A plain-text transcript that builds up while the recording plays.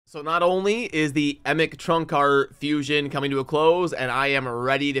So not only is the Emic Trunk Art fusion coming to a close, and I am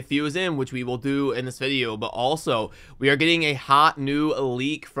ready to fuse in, which we will do in this video, but also we are getting a hot new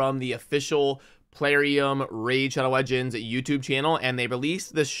leak from the official Plarium Raid Shadow Legends YouTube channel, and they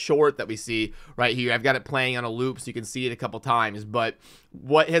released this short that we see right here. I've got it playing on a loop so you can see it a couple times, but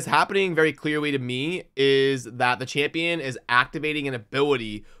what is happening very clearly to me is that the champion is activating an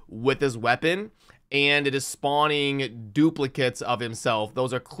ability with his weapon, and it is spawning duplicates of himself.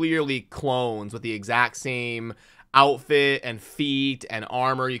 Those are clearly clones with the exact same outfit and feet and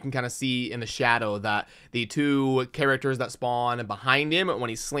armor. You can kind of see in the shadow that the two characters that spawn behind him when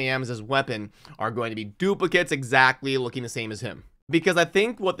he slams his weapon are going to be duplicates exactly looking the same as him. Because I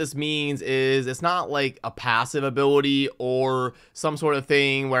think what this means is it's not like a passive ability or some sort of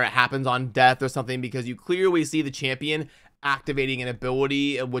thing where it happens on death or something, because you clearly see the champion activating an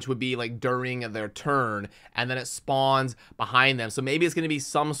ability, which would be like during their turn, and then it spawns behind them. So maybe it's going to be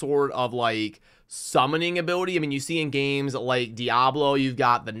some sort of like summoning ability. I mean, you see in games like Diablo, you've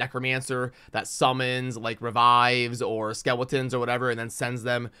got the Necromancer that summons like revives or skeletons or whatever, and then sends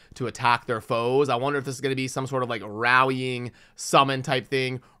them to attack their foes. I wonder if this is going to be some sort of like rallying summon type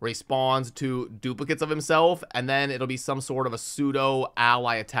thing where he spawns two duplicates of himself, and then it'll be some sort of a pseudo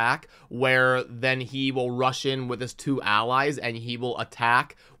ally attack where then he will rush in with his two allies and he will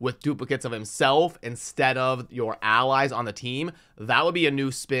attack with duplicates of himself instead of your allies on the team. That would be a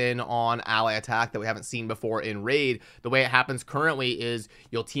new spin on ally attack that we haven't seen before in Raid. The way it happens currently is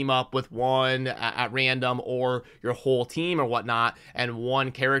you'll team up with one at random or your whole team or whatnot, and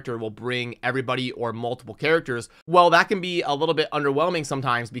one character will bring everybody or multiple characters. Well, that can be a little bit underwhelming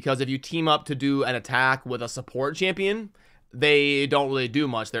sometimes, because if you team up to do an attack with a support champion, they don't really do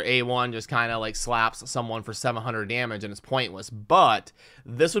much. Their A1 just kind of like slaps someone for 700 damage and it's pointless. But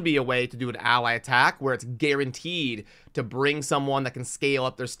this would be a way to do an ally attack where it's guaranteed to bring someone that can scale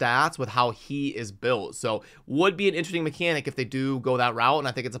up their stats with how he is built. So would be an interesting mechanic if they do go that route, and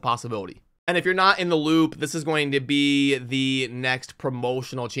I think it's a possibility. And if you're not in the loop, this is going to be the next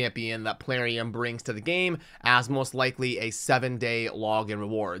promotional champion that Plarium brings to the game, as most likely a 7-day login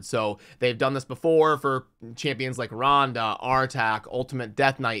reward. So they've done this before for champions like Ronda, Artak, Ultimate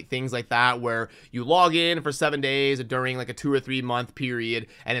Death Knight, things like that, where you log in for 7 days during like a 2 or 3 month period,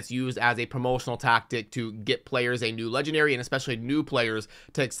 and it's used as a promotional tactic to get players a new legendary, and especially new players,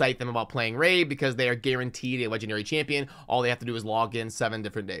 to excite them about playing Raid, because they are guaranteed a legendary champion. All they have to do is log in 7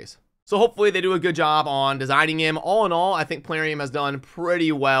 different days. So hopefully they do a good job on designing him. All in all, I think Plarium has done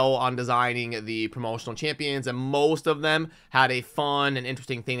pretty well on designing the promotional champions, and most of them had a fun and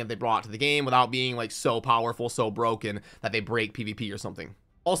interesting thing that they brought to the game without being like so powerful, so broken that they break PvP or something.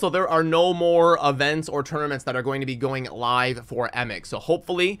 Also, there are no more events or tournaments that are going to be going live for Emic. So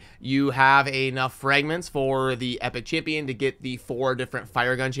hopefully you have enough fragments for the Epic Champion to get the 4 different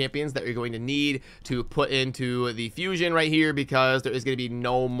Fire Gun champions that you're going to need to put into the fusion right here, because there is going to be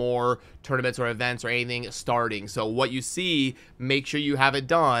no more tournaments or events or anything starting. So what you see, make sure you have it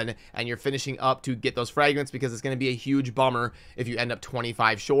done and you're finishing up to get those fragments, because it's going to be a huge bummer if you end up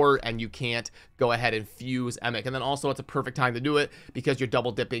 25 short and you can't go ahead and fuse Emic. And then also it's a perfect time to do it because you're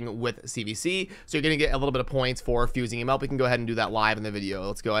double dipping with CVC, so you're going to get a little bit of points for fusing him up. We can go ahead and do that live in the video.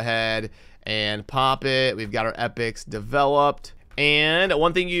 Let's go ahead and pop it. We've got our epics developed, and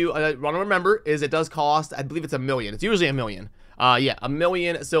one thing you want to remember is it does cost, I believe it's $1 million. It's usually $1 million. Yeah, $1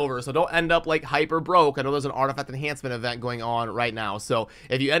 million silver, so don't end up like hyper broke. I know there's an artifact enhancement event going on right now, so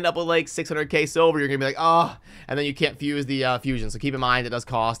if you end up with like 600k silver, you're gonna be like, oh, and then you can't fuse the fusion. So keep in mind it does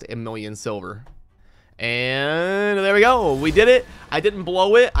cost $1 million silver. And there we go. We did it. I didn't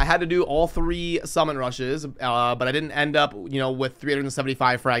blow it. I had to do all 3 summon rushes, but I didn't end up, you know, with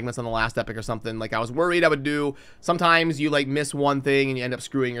 375 fragments on the last epic or something like I was worried I would do. Sometimes you like miss one thing and you end up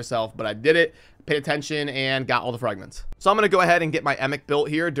screwing yourself, but I did it, paid attention, and got all the fragments. So I'm going to go ahead and get my Emic built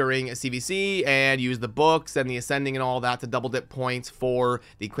here during CVC and use the books and the ascending and all that to double dip points for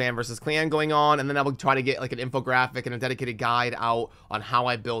the clan versus clan going on. And then I will try to get like an infographic and a dedicated guide out on how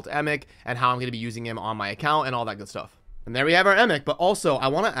I built Emic and how I'm going to be using him on my account and all that good stuff. And there we have our Emic. But also, I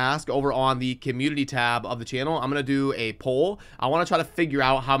want to ask over on the community tab of the channel, I'm going to do a poll. I want to try to figure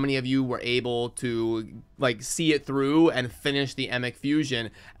out how many of you were able to like see it through and finish the Emic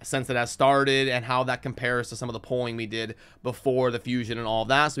fusion since it has started, and how that compares to some of the polling we did before the fusion and all of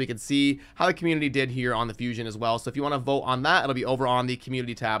that, so we can see how the community did here on the fusion as well. So if you want to vote on that, it'll be over on the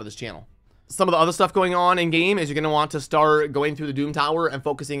community tab of this channel. Some of the other stuff going on in game is you're going to want to start going through the Doom Tower and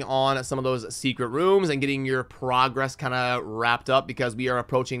focusing on some of those secret rooms and getting your progress kind of wrapped up, because we are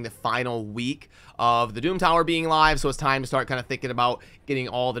approaching the final week of the Doom Tower being live. So it's time to start kind of thinking about getting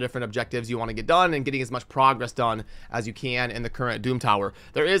all the different objectives you want to get done and getting as much progress done as you can in the current Doom Tower.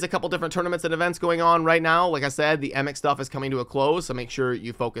 There is a couple different tournaments and events going on right now. Like I said, the Emic stuff is coming to a close, so make sure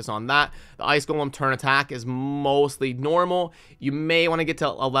you focus on that. The Ice Golem turn attack is mostly normal. You may want to get to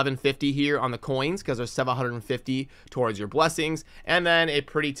 1150 here on the coins, because there's 750 towards your blessings, and then a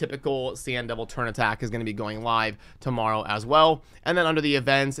pretty typical Sand Devil turn attack is going to be going live tomorrow as well. And then under the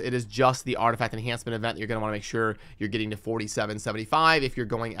events, it is just the artifact enhancement event that you're going to want to make sure you're getting to 4775 if you're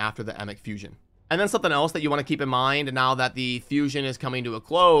going after the Emic fusion. And then something else that you want to keep in mind now that the fusion is coming to a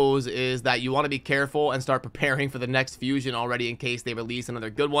close is that you want to be careful and start preparing for the next fusion already in case they release another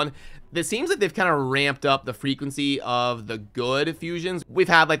good one. It seems like they've kind of ramped up the frequency of the good fusions. We've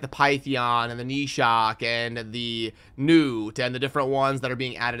had like the Pythion and the Nishok and the Newt and the different ones that are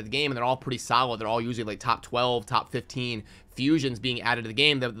being added to the game, and they're all pretty solid. They're all usually like top 12, top 15 fusions being added to the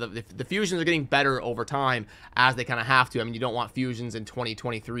game. The fusions are getting better over time as they kind of have to. I mean, you don't want fusions in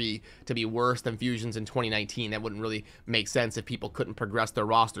 2023 to be worse than fusions in 2019. That wouldn't really make sense if people couldn't progress their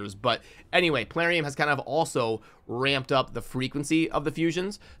rosters. But anyway, Plarium has kind of also ramped up the frequency of the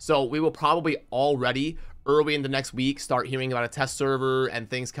fusions, so we will probably already early in the next week start hearing about a test server and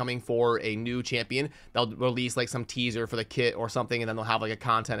things coming for a new champion. They'll release like some teaser for the kit or something, and then they'll have like a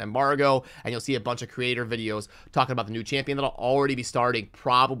content embargo, and you'll see a bunch of creator videos talking about the new champion that'll already be starting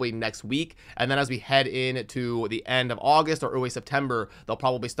probably next week. And then as we head into the end of August or early September, they'll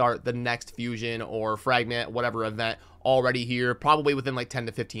probably start the next fusion or fragment, whatever event, already here, probably within like 10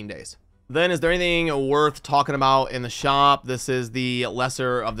 to 15 days. Then, is there anything worth talking about in the shop? This is the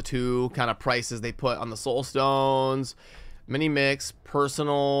lesser of the two kind of prices they put on the soul stones. Mini mix,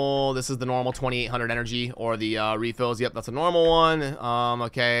 personal. This is the normal 2800 energy, or the refills. Yep, that's a normal one.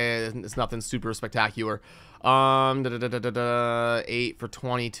 Okay, it's nothing super spectacular. 8 for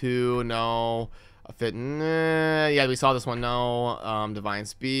 22. No. A fit. Nah. Yeah, we saw this one. No. Divine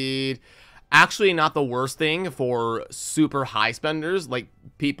speed. Actually, not the worst thing for super high spenders. Like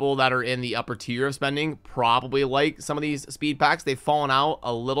people that are in the upper tier of spending probably like some of these speed packs. They've fallen out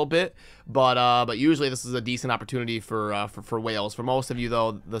a little bit, but usually this is a decent opportunity for whales. For most of you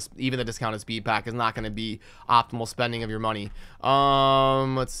though, even the discounted speed pack is not going to be optimal spending of your money.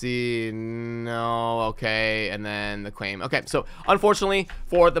 Let's see. No. Okay, and then the claim. Okay, so unfortunately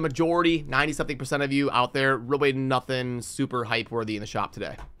for the majority, 90-something% of you out there, really nothing super hype worthy in the shop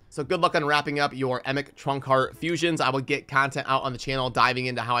today. So good luck on wrapping up your Emic Trunk Heart fusions. I will get content out on the channel diving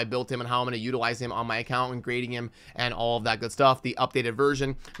into how I built him and how I'm going to utilize him on my account and grading him and all of that good stuff. The updated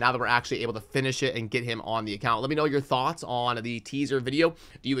version, now that we're actually able to finish it and get him on the account. Let me know your thoughts on the teaser video.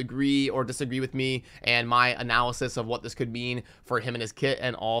 Do you agree or disagree with me and my analysis of what this could mean for him and his kit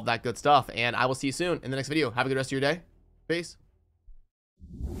and all of that good stuff? And I will see you soon in the next video. Have a good rest of your day. Peace.